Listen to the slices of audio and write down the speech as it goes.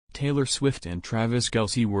Taylor Swift and Travis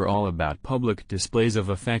Kelce were all about public displays of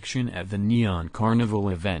affection at the Neon Carnival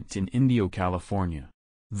event in Indio, California.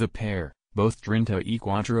 The pair, both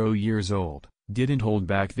 34 years old, didn't hold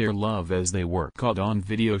back their love as they were caught on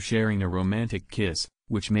video sharing a romantic kiss,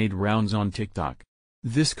 which made rounds on TikTok.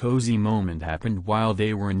 This cozy moment happened while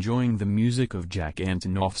they were enjoying the music of Jack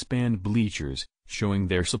Antonoff's band Bleachers, showing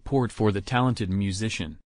their support for the talented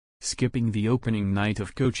musician. Skipping the opening night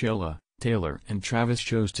of Coachella, Taylor and Travis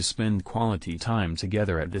chose to spend quality time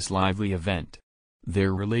together at this lively event.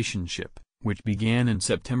 Their relationship, which began in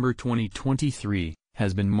September 2023,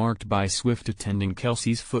 has been marked by Swift attending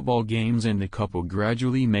Kelce's football games and the couple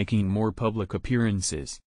gradually making more public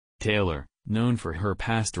appearances. Taylor, known for her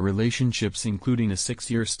past relationships including a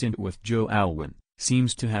 6-year stint with Joe Alwyn,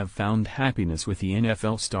 seems to have found happiness with the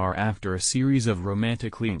NFL star after a series of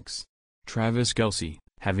romantic links. Travis Kelce,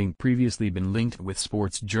 having previously been linked with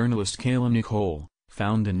sports journalist Kayla Nicole,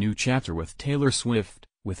 found a new chapter with Taylor Swift,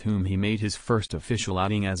 with whom he made his first official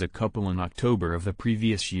outing as a couple in October of the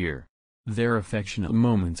previous year. Their affectionate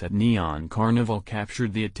moments at Neon Carnival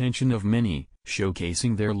captured the attention of many,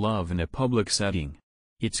 showcasing their love in a public setting.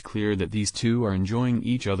 It's clear that these two are enjoying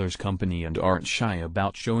each other's company and aren't shy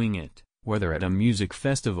about showing it, whether at a music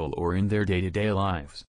festival or in their day-to-day lives.